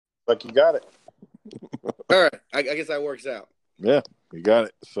like you got it. All right, I guess that works out. Yeah, you got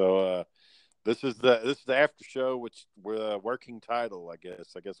it. So this is the after show, which we're working title. I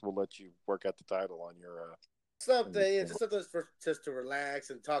guess we'll let you work out the title on your. Something, just something for just to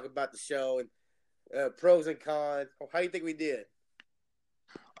relax and talk about the show and pros and cons. How do you think we did?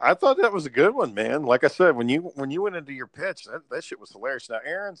 I thought that was a good one, man. Like I said, when you went into your pitch, that shit was hilarious. Now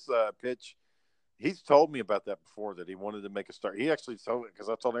Aaron's pitch, he's told me about that before, that he wanted to make a start. He actually told it because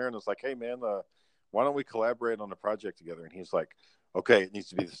I told Aaron, I was like, hey man, why don't we collaborate on a project together? And he's like, okay, it needs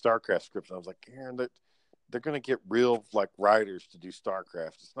to be the StarCraft script. And I was like, Aaron, they're going to get real like writers to do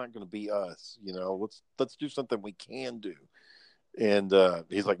StarCraft. It's not going to be us, Let's do something we can do. And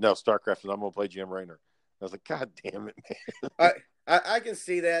he's like, no, StarCraft, and I'm going to play Jim Raynor. I was like, God damn it, man. I can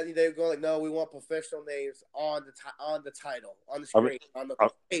see that they're going like, no, we want professional names on the title, on the screen, on the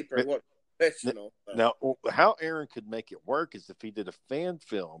paper. We want professional. Now, how Aaron could make it work is if he did a fan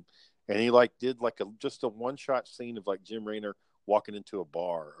film, and he did just a one shot scene of like Jim Raynor walking into a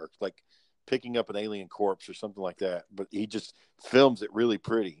bar, or like picking up an alien corpse or something like that. But he just films it really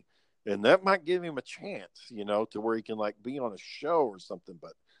pretty, and that might give him a chance, to where he can like be on a show or something.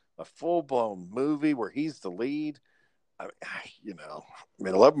 But a full blown movie where he's the lead. I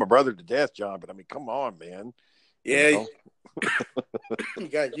love my brother to death, John, but I mean, come on, man. Yeah, you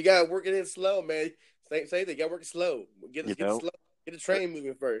got to work it in slow, man. Same thing. You got to work it slow. Get the train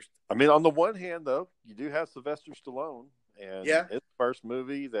moving first. I mean, on the one hand, though, you do have Sylvester Stallone, and his first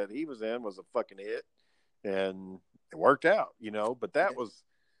movie that he was in was a fucking hit, and it worked out, But that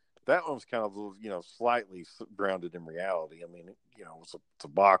one was kind of, slightly grounded in reality. I mean, it's a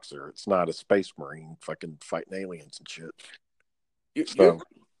boxer. It's not a space marine fucking fighting aliens and shit.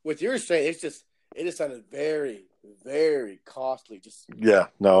 What you're saying, it just sounded very, very costly. Just yeah,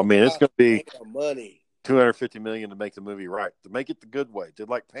 no, I mean, it's going to be money. $250 million to make the movie right, to make it the good way, to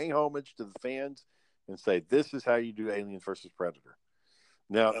like pay homage to the fans and say, this is how you do Alien versus Predator.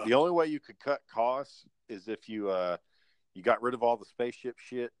 Now, the only way you could cut costs is if you got rid of all the spaceship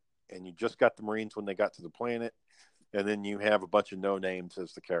shit and you just got the Marines when they got to the planet, and then you have a bunch of no names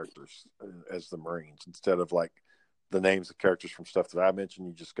as the characters, as the Marines, instead of like the names of characters from stuff that I mentioned.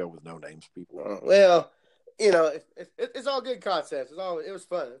 You just go with no names people. Well, it's all good concepts. It was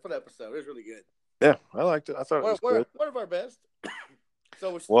fun. Fun episode. It was really good. Yeah, I liked it. I thought it was good. One of our best.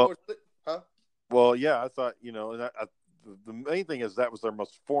 So well, yeah, I thought, the main thing is that was their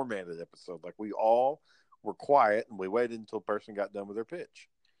most formatted episode. Like, we all were quiet and we waited until a person got done with their pitch.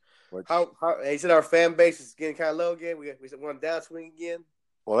 He said our fan base is getting kind of low again. We want to downswing again.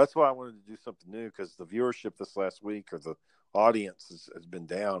 Well, that's why I wanted to do something new, because the viewership this last week, or the audience, has been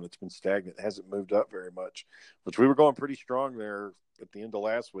down. It's been stagnant. It hasn't moved up very much, which we were going pretty strong there at the end of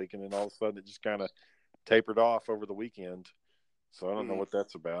last week, and then all of a sudden it just kind of tapered off over the weekend. So I don't know what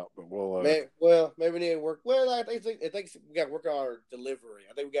that's about, but we'll. Maybe we need to work. Well, I think we got to work on our delivery.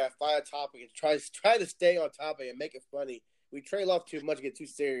 I think we got to find a topic and try to stay on topic and make it funny. We trail off too much, get too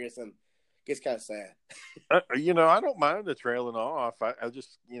serious, and it gets kind of sad. I don't mind the trailing off. I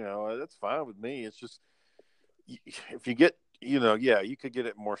just, that's fine with me. It's just, if you get, you could get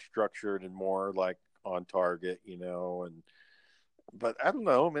it more structured and more like on target, but I don't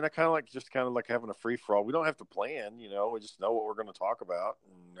know. I mean, I kind of like having a free for all. We don't have to plan, we just know what we're going to talk about,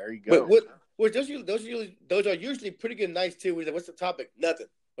 and there you go. But those are usually pretty good nights too. What's the topic? Nothing.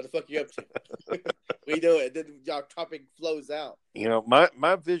 What the fuck are you up to? We do it. Then our topic flows out.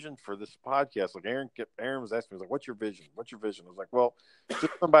 My vision for this podcast, like Aaron was asking me, like, what's your vision? What's your vision? I was like, well, just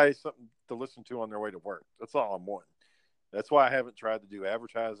something to listen to on their way to work. That's all I'm wanting. That's why I haven't tried to do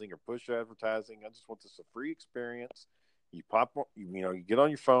advertising or push advertising. I just want this a free experience. You you get on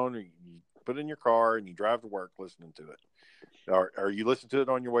your phone, or you put it in your car and you drive to work listening to it. Or you listen to it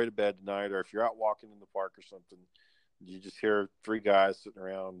on your way to bed tonight, or if you're out walking in the park or something, you just hear three guys sitting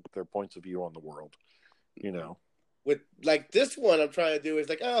around, their points of view on the world, With like this one I'm trying to do is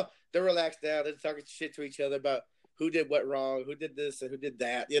like, oh, they're relaxed now. They're talking shit to each other about who did what wrong, who did this and who did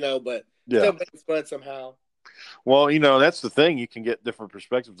that, but still making fun somehow. Well, that's the thing. You can get different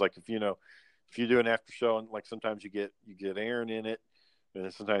perspectives. Like if you do an after show, and like sometimes you get Aaron in it, and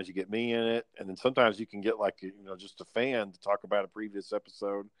then sometimes you get me in it, and then sometimes you can get like just a fan to talk about a previous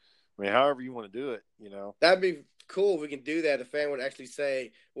episode. I mean, however you want to do it, That'd be cool if we can do that. The fan would actually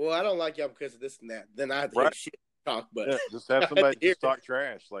say, well, I don't like y'all because of this and that. Then I have to shit talk, but just have somebody just talk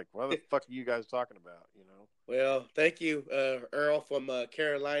trash. Like, what the fuck are you guys talking about? Well, thank you, Earl from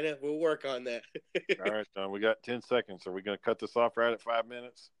Carolina. We'll work on that. All right, John. We got 10 seconds. Are we going to cut this off right at 5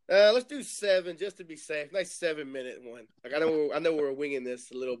 minutes? Let's do 7 just to be safe. Nice 7-minute one. Like I know we're winging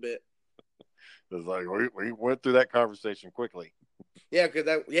this a little bit. It's like we went through that conversation quickly. Yeah, because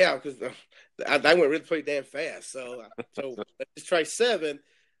that went really pretty damn fast. So let's try 7,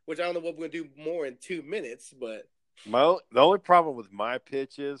 which I don't know what we're gonna do more in 2 minutes, but The only problem with my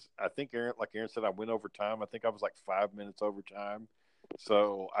pitch is I think Aaron said, I went over time. I think I was like 5 minutes over time.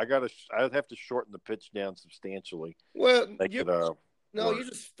 So I'd have to shorten the pitch down substantially. well, Make it no, work. you're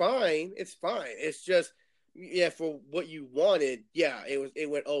just fine. It's fine. It's just for what you wanted, it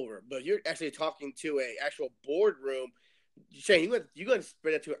went over. But you're actually talking to a actual boardroom. Shane, you're going to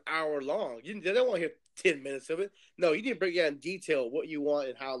spread it to an hour long. They don't want to hear 10 minutes of it. No, you need to break down in detail what you want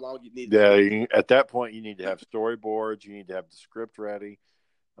and how long you need. Yeah, at that point you need to have storyboards. You need to have the script ready.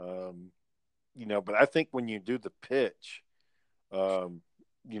 But I think when you do the pitch,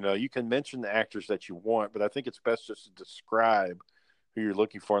 you can mention the actors that you want, but I think it's best just to describe who you're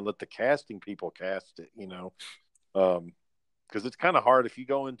looking for and let the casting people cast it. Because it's kind of hard if you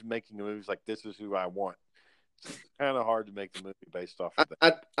go into making movies like this is who I want. It's kind of hard to make the movie based off of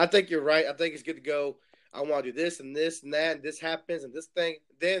that. I think you're right. I think it's good to go. I want to do this and this and that, and this happens and this thing.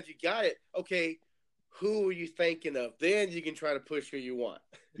 Then if you got it, okay, who are you thinking of? Then you can try to push who you want.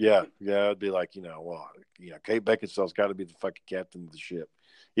 Yeah, it'd be like, Kate Beckinsale's got to be the fucking captain of the ship.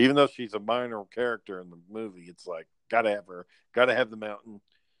 Even though she's a minor character in the movie, it's like, got to have her, got to have the mountain.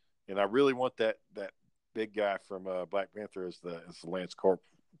 And I really want that big guy from Black Panther as the Lance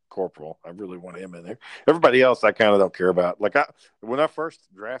Corporal. I really want him in there. Everybody else I kind of don't care about. Like when I first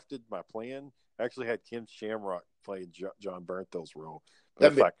drafted my plan, I actually had Ken Shamrock playing John Bernthal's role.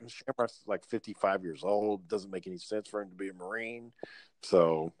 But like Shamrock's like 55 years old. Doesn't make any sense for him to be a Marine.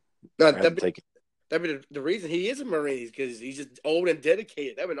 So that'd be the reason he is a Marine, because he's just old and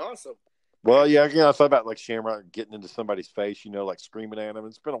dedicated. That'd been awesome. Well, yeah, I thought about like Shamrock getting into somebody's face, like screaming at him.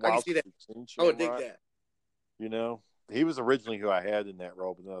 It's been a while since we've seen Shamrock. I would dig that. He was originally who I had in that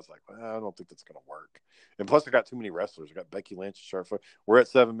role, but then I was like, well, I don't think that's going to work. And plus, I got too many wrestlers. I got Becky Lynch, Charlotte. We're at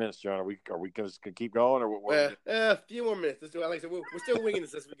 7 minutes, John. Are we going to keep going, or what? A few more minutes. Let's do it. Like I said, we're still winging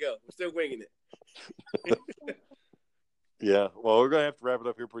this as we go. We're still winging it. Yeah. Well, we're going to have to wrap it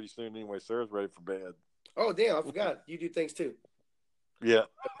up here pretty soon anyway. Sarah's ready for bed. Oh, damn. I forgot. You do things too. Yeah.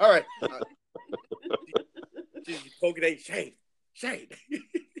 All right. Poking at Shane.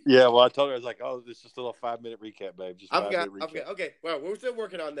 Yeah, well, I told her, I was like, oh, this is just a little 5-minute recap, babe. Just I've got. Okay, well, we're still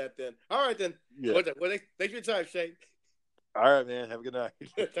working on that then. All right, then. Yeah. Well, thanks for your time, Shane. All right, man. Have a good night.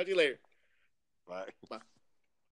 Talk to you later. Bye. Bye.